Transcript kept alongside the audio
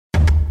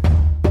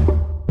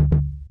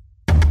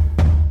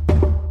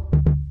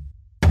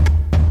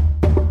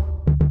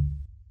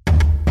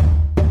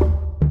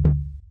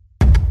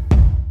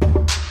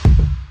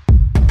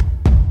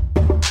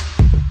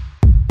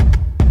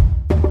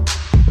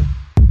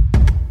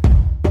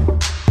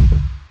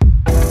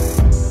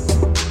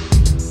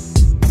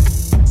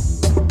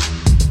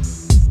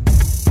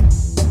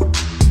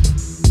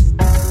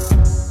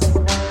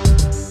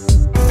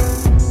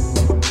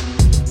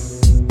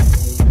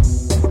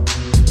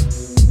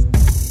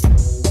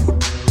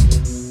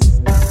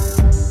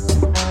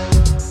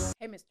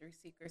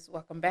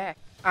welcome back.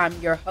 I'm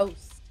your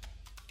host,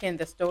 Ken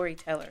the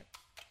Storyteller,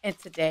 and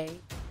today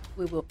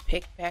we will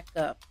pick back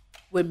up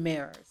with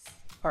Mirrors,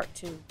 Part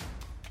 2.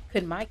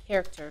 Could my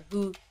character,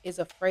 who is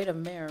afraid of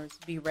mirrors,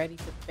 be ready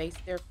to face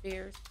their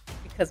fears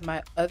because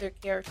my other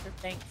character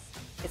thinks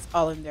it's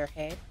all in their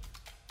head?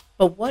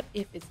 But what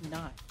if it's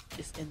not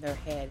just in their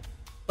head,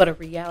 but a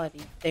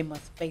reality they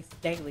must face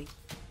daily,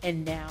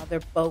 and now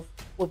they're both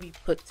will be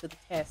put to the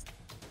test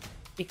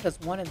because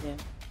one of them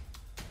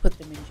put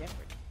them in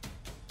jeopardy.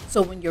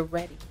 So when you're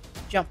ready,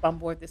 jump on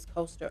board this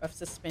coaster of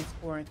suspense,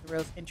 horror, and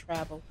thrills and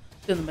travel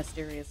through the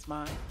mysterious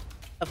mind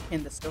of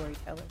Ken the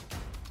Storyteller.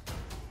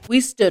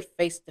 We stood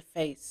face to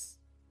face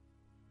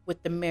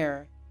with the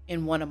mirror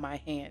in one of my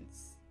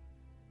hands.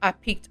 I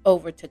peeked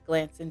over to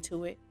glance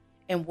into it,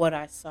 and what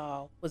I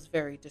saw was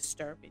very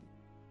disturbing.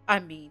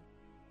 I mean,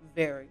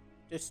 very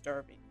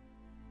disturbing.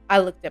 I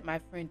looked at my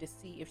friend to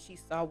see if she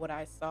saw what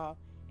I saw,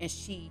 and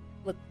she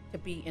looked to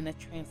be in a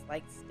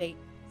trance-like state,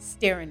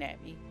 staring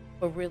at me,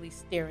 but really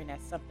staring at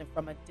something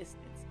from a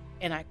distance,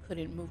 and I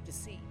couldn't move to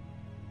see.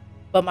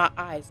 But my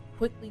eyes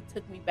quickly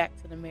took me back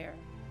to the mirror,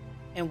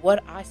 and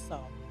what I saw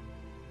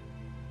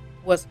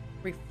was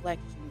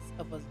reflections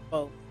of us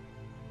both,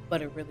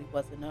 but it really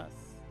wasn't us.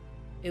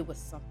 It was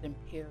something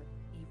pure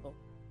evil.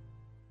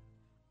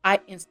 I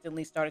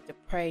instantly started to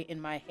pray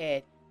in my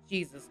head,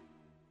 Jesus,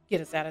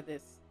 get us out of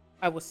this.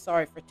 I was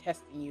sorry for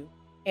testing you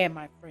and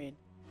my friend.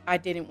 I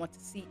didn't want to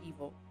see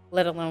evil,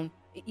 let alone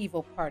the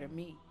evil part of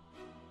me.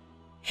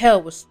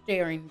 Hell was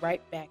staring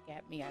right back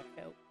at me, I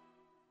felt.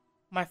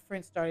 My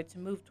friend started to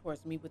move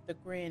towards me with a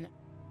grin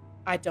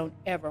I don't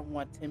ever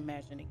want to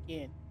imagine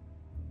again.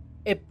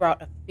 It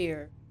brought a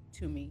fear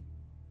to me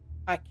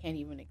I can't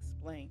even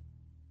explain.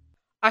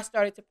 I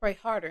started to pray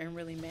harder and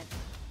really meant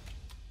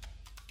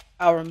it.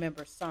 I'll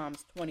remember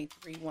Psalms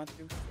 23, 1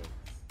 through 6.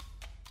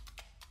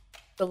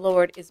 The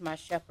Lord is my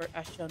shepherd,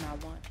 I shall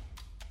not want.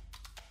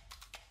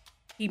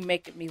 He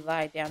maketh me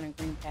lie down in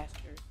green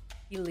pastures.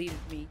 He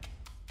leadeth me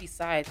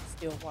beside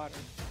still waters.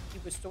 He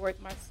restoreth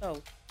my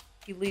soul.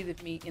 He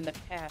leadeth me in the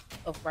path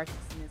of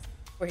righteousness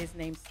for his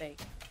name's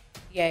sake.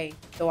 Yea,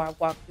 though I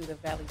walk through the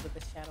valley with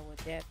the shadow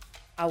of death,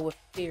 I will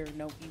fear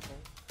no evil.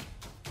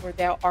 For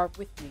thou art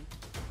with me,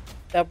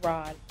 the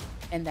rod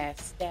and thy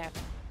staff,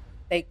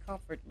 they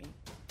comfort me.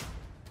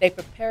 They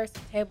prepare a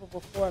table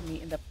before me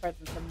in the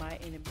presence of my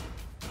enemies.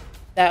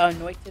 Thou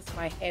anointest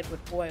my head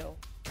with oil,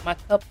 my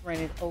cup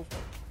runneth over.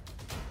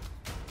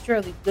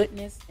 Surely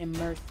goodness and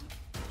mercy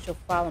shall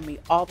follow me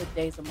all the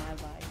days of my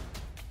life,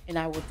 and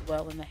I will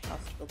dwell in the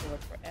house of the Lord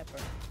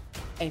forever.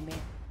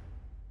 Amen.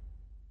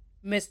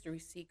 Mystery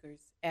seekers,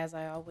 as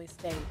I always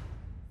say,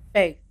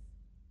 faith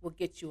will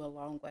get you a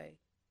long way.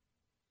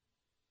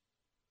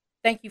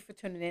 Thank you for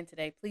tuning in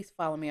today. Please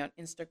follow me on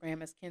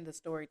Instagram as Ken the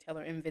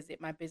Storyteller and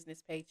visit my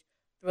business page,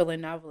 Thriller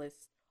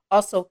Novelist.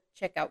 Also,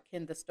 check out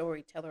Ken the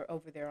Storyteller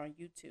over there on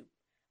YouTube.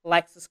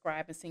 Like,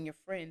 subscribe, and send your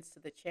friends to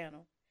the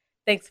channel.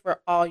 Thanks for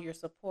all your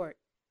support.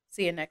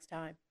 See you next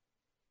time.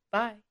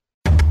 Bye.